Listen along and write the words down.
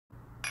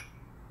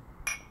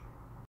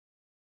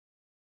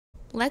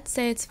Let's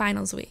say it's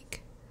finals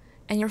week,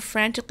 and you're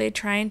frantically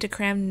trying to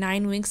cram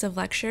 9 weeks of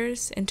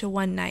lectures into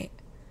one night.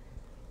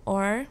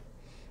 Or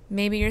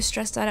maybe you're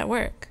stressed out at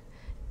work,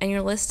 and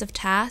your list of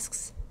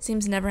tasks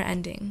seems never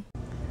ending.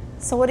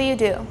 So what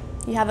do?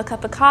 You have a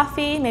cup of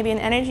coffee, maybe an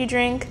energy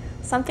drink,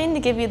 something to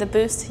give you the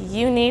boost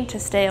you need to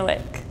stay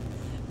awake.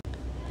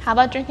 How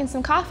about drinking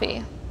some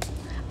coffee?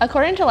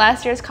 According to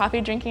last year's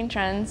coffee drinking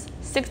trends,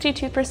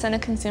 62%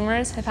 of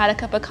consumers have had a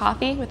cup of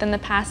coffee within the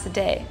past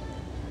day.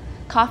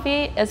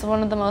 Coffee is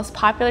one of the most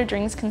popular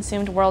drinks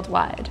consumed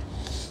worldwide.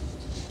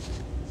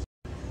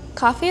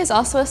 Coffee is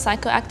also a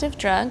psychoactive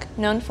drug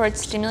known for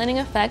its stimulating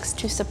effects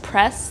to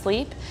suppress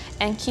sleep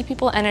and keep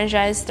people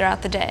energized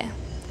throughout the day.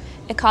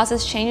 It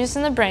causes changes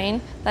in the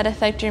brain that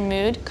affect your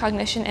mood,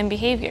 cognition, and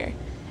behavior.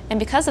 And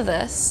because of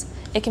this,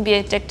 it can be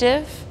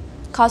addictive,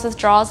 cause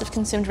withdrawals if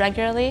consumed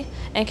regularly,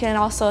 and can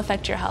also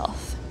affect your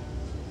health.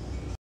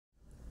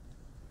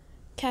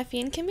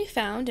 Caffeine can be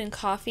found in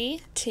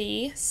coffee,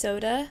 tea,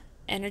 soda,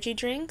 energy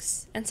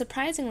drinks, and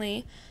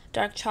surprisingly,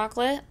 dark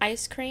chocolate,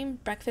 ice cream,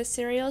 breakfast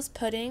cereals,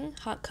 pudding,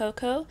 hot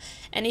cocoa,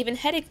 and even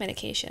headache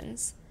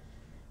medications.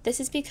 This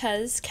is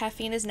because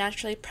caffeine is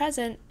naturally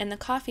present in the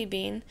coffee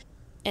bean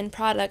and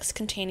products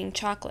containing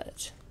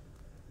chocolate.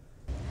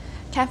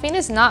 Caffeine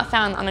is not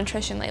found on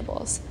nutrition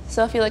labels,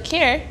 so if you look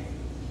here,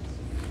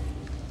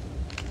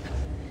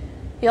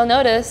 you'll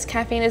notice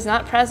caffeine is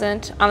not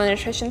present on the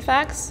nutrition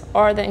facts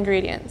or the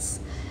ingredients.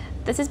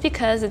 This is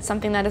because it's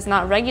something that is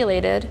not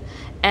regulated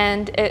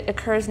and it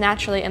occurs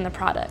naturally in the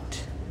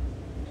product.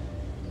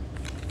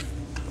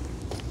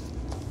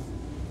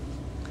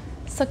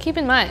 So keep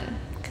in mind,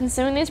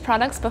 consuming these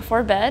products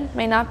before bed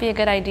may not be a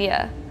good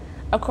idea.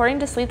 According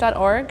to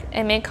sleep.org,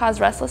 it may cause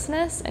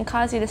restlessness and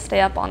cause you to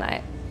stay up all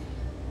night.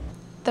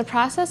 The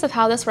process of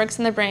how this works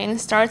in the brain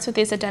starts with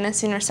these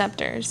adenosine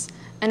receptors,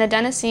 and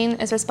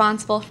adenosine is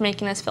responsible for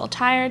making us feel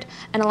tired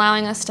and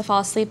allowing us to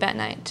fall asleep at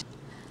night.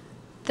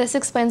 This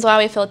explains why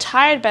we feel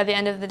tired by the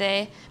end of the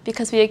day,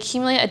 because we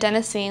accumulate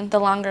adenosine the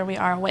longer we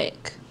are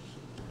awake.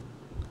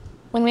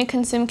 When we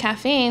consume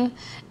caffeine,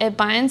 it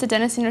binds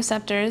adenosine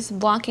receptors,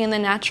 blocking the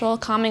natural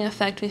calming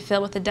effect we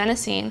feel with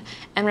adenosine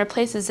and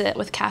replaces it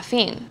with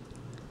caffeine.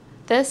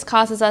 This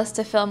causes us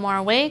to feel more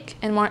awake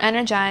and more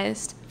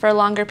energized for a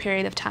longer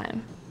period of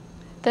time.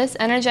 This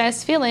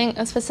energized feeling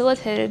is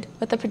facilitated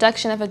with the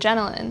production of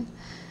adrenaline,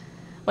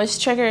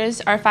 which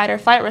triggers our fight or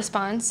flight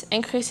response,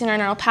 increasing our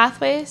neural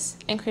pathways,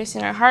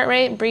 increasing our heart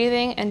rate,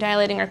 breathing, and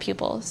dilating our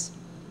pupils.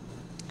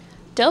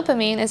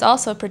 Dopamine is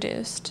also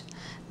produced.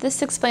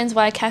 This explains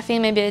why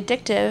caffeine may be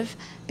addictive,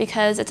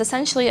 because it's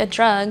essentially a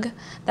drug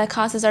that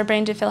causes our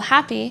brain to feel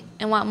happy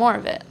and want more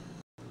of it.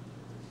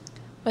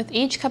 With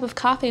each cup of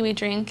coffee we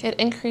drink, it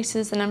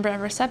increases the number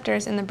of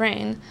receptors in the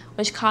brain,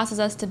 which causes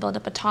us to build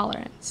up a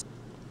tolerance,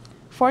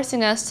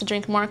 forcing us to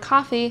drink more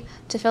coffee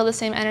to feel the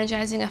same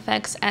energizing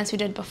effects as we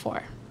did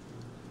before.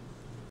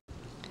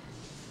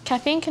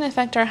 Caffeine can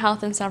affect our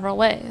health in several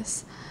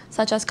ways,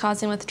 such as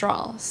causing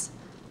withdrawals.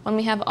 When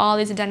we have all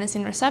these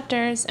adenosine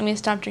receptors and we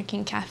stop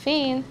drinking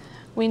caffeine,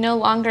 we no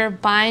longer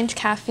bind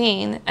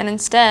caffeine, and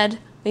instead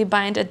we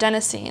bind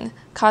adenosine,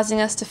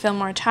 causing us to feel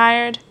more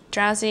tired,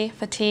 drowsy,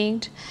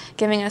 fatigued,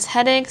 giving us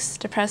headaches,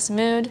 depressed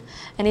mood,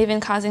 and even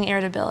causing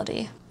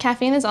irritability.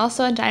 Caffeine is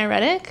also a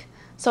diuretic,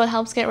 so it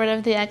helps get rid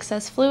of the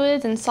excess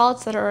fluids and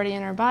salts that are already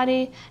in our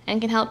body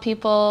and can help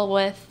people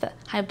with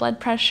high blood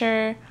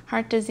pressure,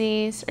 heart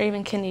disease, or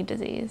even kidney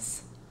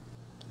disease.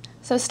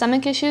 So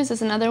stomach issues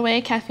is another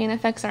way caffeine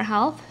affects our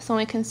health. So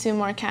when we consume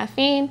more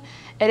caffeine,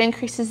 it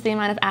increases the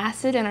amount of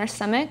acid in our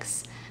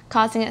stomachs,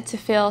 causing it to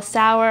feel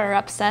sour or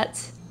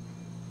upset.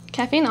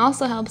 Caffeine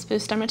also helps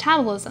boost our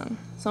metabolism.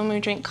 So when we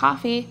drink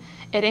coffee,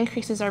 it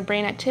increases our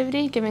brain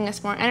activity, giving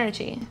us more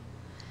energy.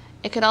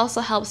 It could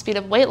also help speed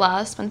up weight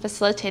loss when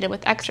facilitated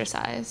with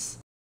exercise.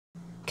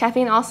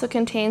 Caffeine also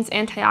contains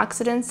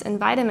antioxidants and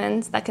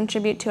vitamins that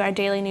contribute to our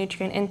daily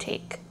nutrient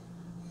intake.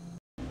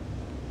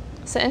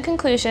 So in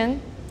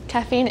conclusion,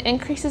 caffeine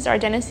increases our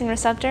adenosine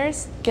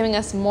receptors, giving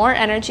us more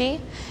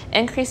energy,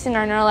 increasing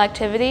our neural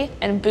activity,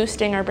 and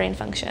boosting our brain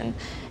function,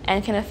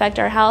 and can affect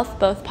our health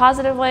both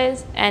positive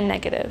ways and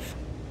negative.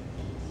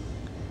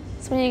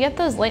 So when you get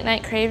those late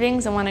night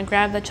cravings and want to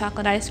grab the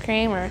chocolate ice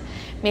cream or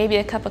maybe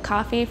a cup of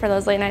coffee for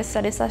those late night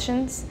study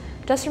sessions,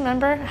 just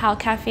remember how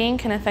caffeine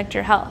can affect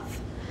your health.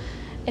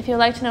 If you'd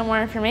like to know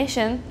more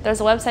information,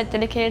 there's a website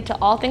dedicated to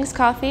all things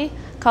coffee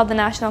called the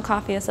National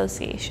Coffee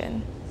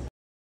Association.